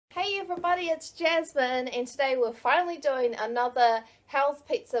everybody, it's Jasmine, and today we're finally doing another Hell's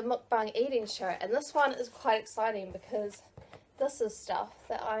Pizza mukbang eating show, and this one is quite exciting because this is stuff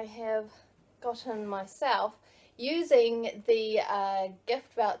that I have gotten myself using the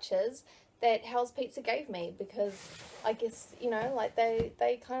gift vouchers that Hell's Pizza gave me, because I guess, you know, like they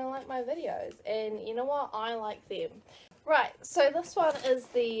kind of like my videos, and you know what, I like them. Right, so this one is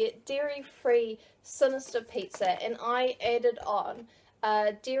the dairy-free Sinister pizza, and I added on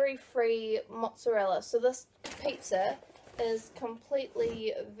dairy-free mozzarella. So this pizza is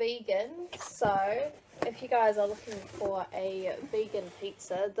completely vegan, so if you guys are looking for a vegan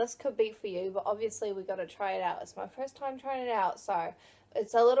pizza, this could be for you, but obviously we got to try it out. It's my first time trying it out, so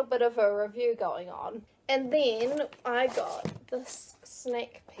it's a little bit of a review going on. And then I got this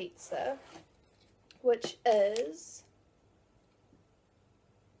snack pizza, which is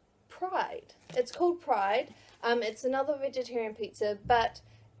Pride. It's called Pride. It's another vegetarian pizza, but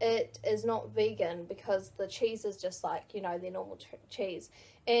it is not vegan because the cheese is just like, you know, the normal cheese.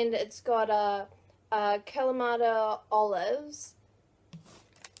 And it's got kalamata olives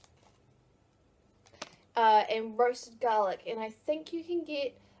and roasted garlic. And I think you can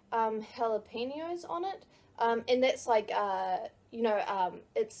get jalapenos on it. And that's like, you know,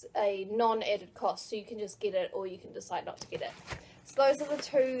 it's a non-added cost, so you can just get it or you can decide not to get it. So those are the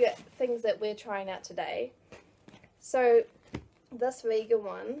two things that we're trying out today. So this vegan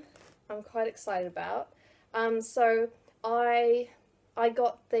one I'm quite excited about. So I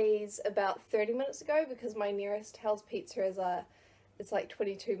got these about 30 minutes ago because my nearest Hell's Pizza is it's like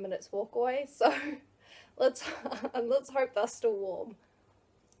 22 minutes walk away. So let's hope they're still warm.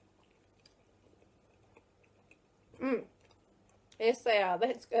 Yes, they are.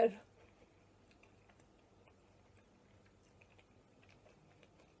 That's good.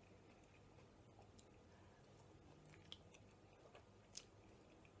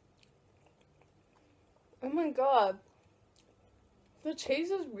 Oh my god, the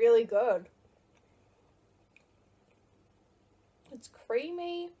cheese is really good. It's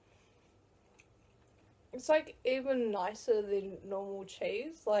creamy. It's like even nicer than normal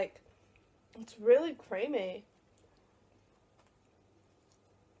cheese. Like, it's really creamy.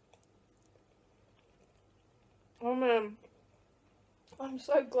 Oh man, I'm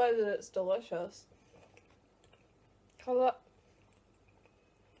so glad that it's delicious.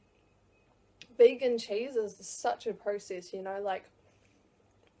 Vegan cheese is such a process, you know, like,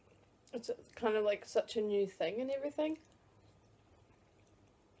 it's kind of like such a new thing and everything.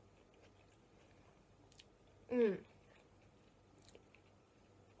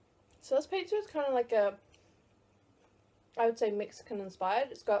 So this pizza is kind of like I would say Mexican inspired.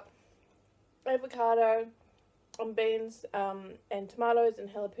 It's got avocado and beans and tomatoes and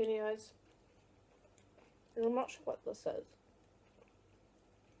jalapenos. And I'm not sure what this is.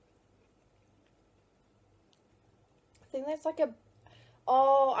 I think that's like a,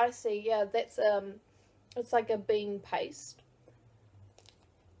 oh, I see, yeah, that's it's like a bean paste.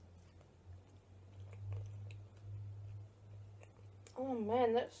 Oh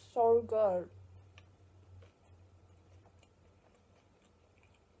man, that's so good.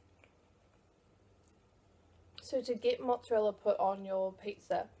 So to get mozzarella put on your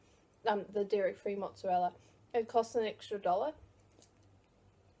pizza, the dairy-free mozzarella, it costs an extra $1.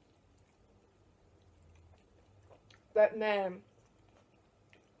 But man,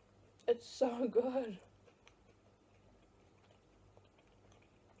 it's so good.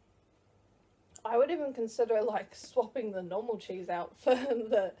 I would even consider like swapping the normal cheese out for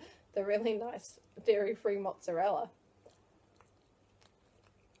the really nice dairy-free mozzarella.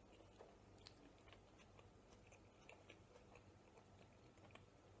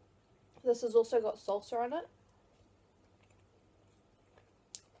 This has also got salsa on it.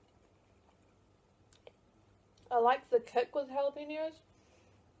 I like the kick with jalapenos.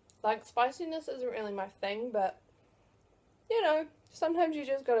 Like, spiciness isn't really my thing, but, you know, sometimes you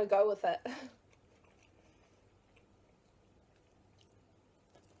just gotta go with it.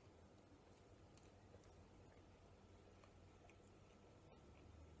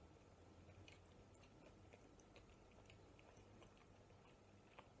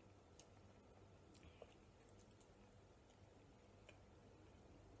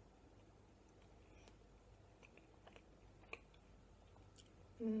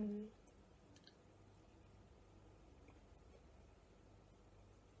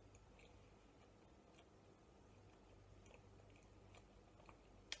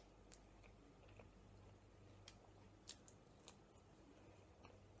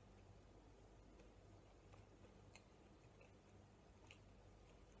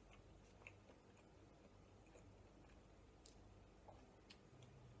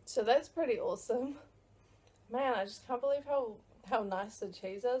 So that's pretty awesome. Man, I just can't believe how nice the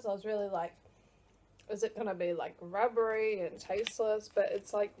cheese is. I was really like, is it gonna be like rubbery and tasteless? But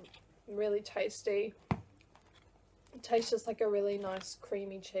it's like really tasty. It tastes just like a really nice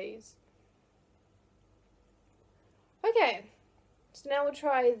creamy cheese. Okay, so now we'll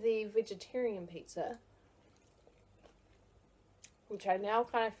try the vegetarian pizza, which I now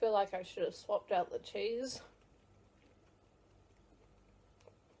kind of feel like I should have swapped out the cheese.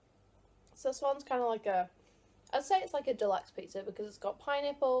 So this one's kind of like I'd say it's like a deluxe pizza because it's got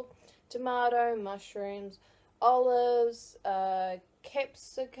pineapple, tomato, mushrooms, olives,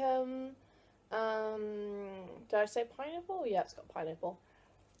 capsicum. Did I say pineapple? Yeah, it's got pineapple.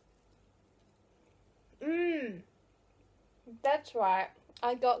 That's right.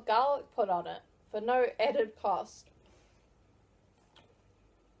 I got garlic put on it for no added cost.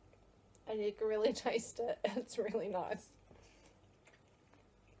 And you can really taste it. It's really nice.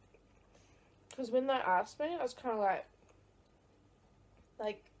 Because when they asked me, I was kind of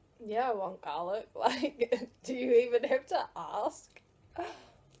like, yeah, I want garlic. Like, do you even have to ask?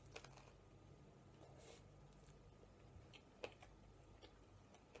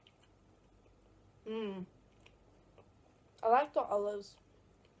 I like the olives.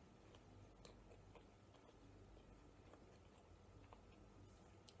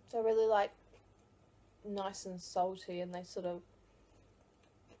 They're really like nice and salty, and they sort of,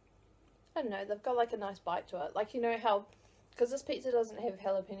 I don't know, they've got like a nice bite to it. Like, you know how, because this pizza doesn't have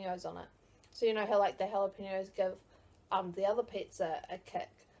jalapenos on it, so you know how like the jalapenos give the other pizza a kick,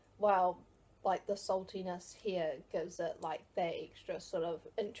 while like the saltiness here gives it like that extra sort of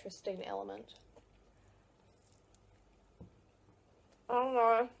interesting element. Oh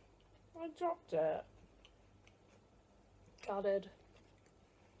no, I dropped it. Gutted.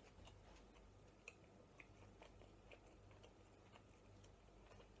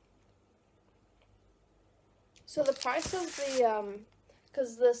 So the price of the,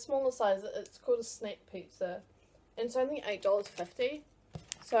 because the smaller size, it's called a snack pizza, and it's only $8.50,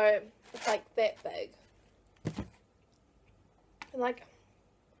 so it's like that big. And like,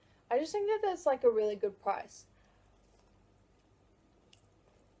 I just think that that's like a really good price.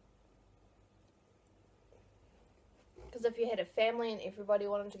 Because if you had a family and everybody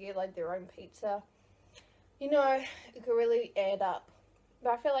wanted to get like their own pizza, you know, it could really add up.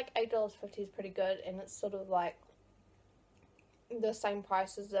 But I feel like $8.50 is pretty good, and it's sort of like the same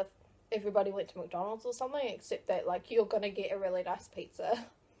price as if everybody went to McDonald's or something, except that like you're gonna get a really nice pizza.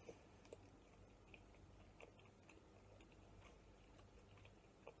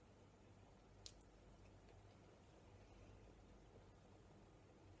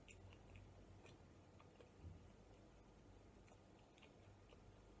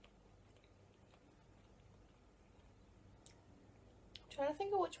 Trying to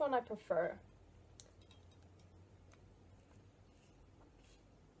think of which one I prefer.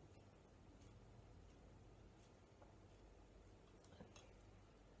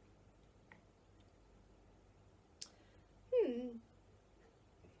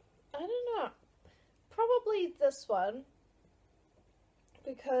 I don't know. Probably this one,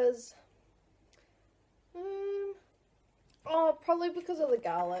 because oh, probably because of the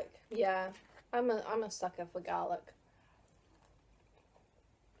garlic. Yeah, I'm a sucker for garlic.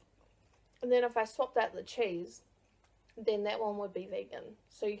 And then if I swapped out the cheese, then that one would be vegan.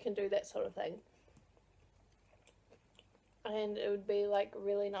 So you can do that sort of thing. And it would be like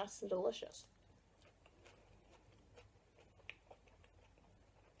really nice and delicious.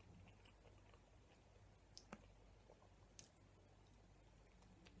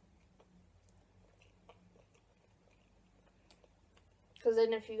 Because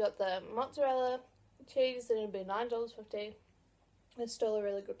then if you got the mozzarella cheese, then it'd be $9.50. It's still a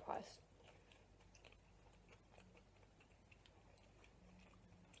really good price.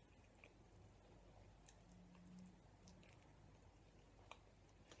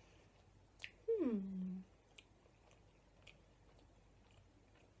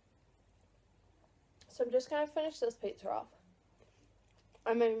 So I'm just going to finish this pizza off.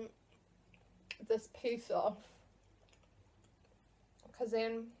 I mean, this piece off. Because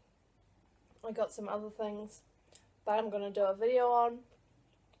then I got some other things that I'm going to do a video on.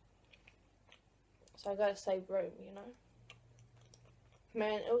 So I got to save room, you know.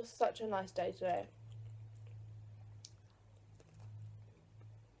 Man, it was such a nice day today.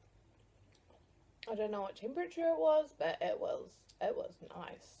 I don't know what temperature it was, but it was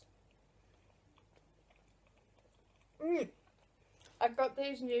nice. I got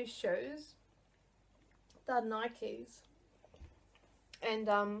these new shoes. They're Nikes. And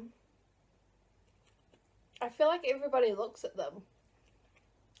I feel like everybody looks at them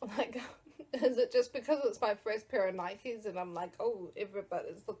Like, is it just because it's my first pair of Nikes and I'm like, oh,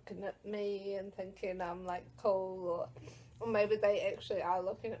 everybody's looking at me and thinking I'm like cool, or maybe they actually are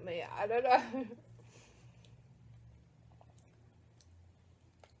looking at me. I don't know.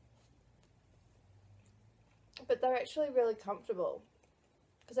 But they're actually really comfortable.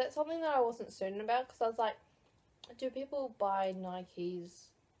 Because that's something that I wasn't certain about. Because I was like, do people buy Nikes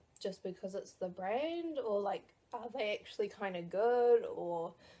just because it's the brand, or like, are they actually kind of good,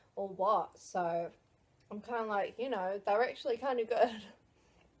 or what? So I'm kind of like, you know, they're actually kind of good.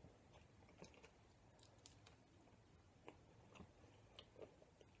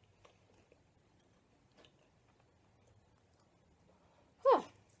 Huh.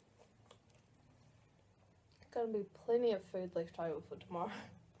 Gonna be plenty of food left over for tomorrow.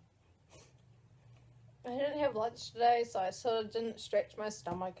 I didn't have lunch today, so I sort of didn't stretch my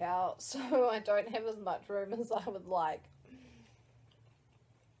stomach out, so I don't have as much room as I would like.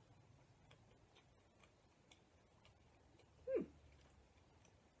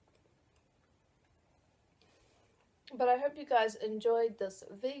 But I hope you guys enjoyed this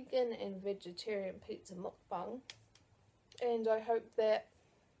vegan and vegetarian pizza mukbang. And I hope that,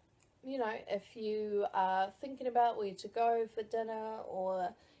 you know, if you are thinking about where to go for dinner,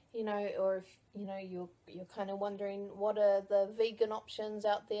 or, you know, or if, you know, you're kind of wondering what are the vegan options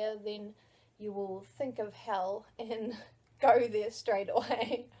out there, then you will think of hell and go there straight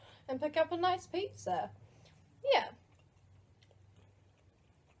away and pick up a nice pizza. Yeah.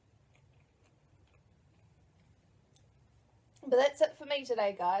 But that's it for me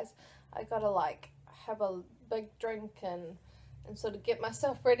today, guys. I gotta like have a big drink and sort of get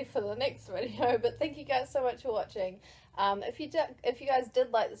myself ready for the next video. But thank you guys so much for watching. If you guys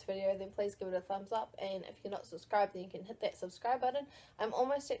did like this video, then please give it a thumbs up, and if you're not subscribed, then you can hit that subscribe button. I'm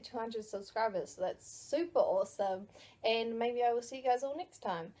almost at 200 subscribers, so that's super awesome, and maybe I will see you guys all next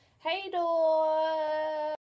time. Hey door!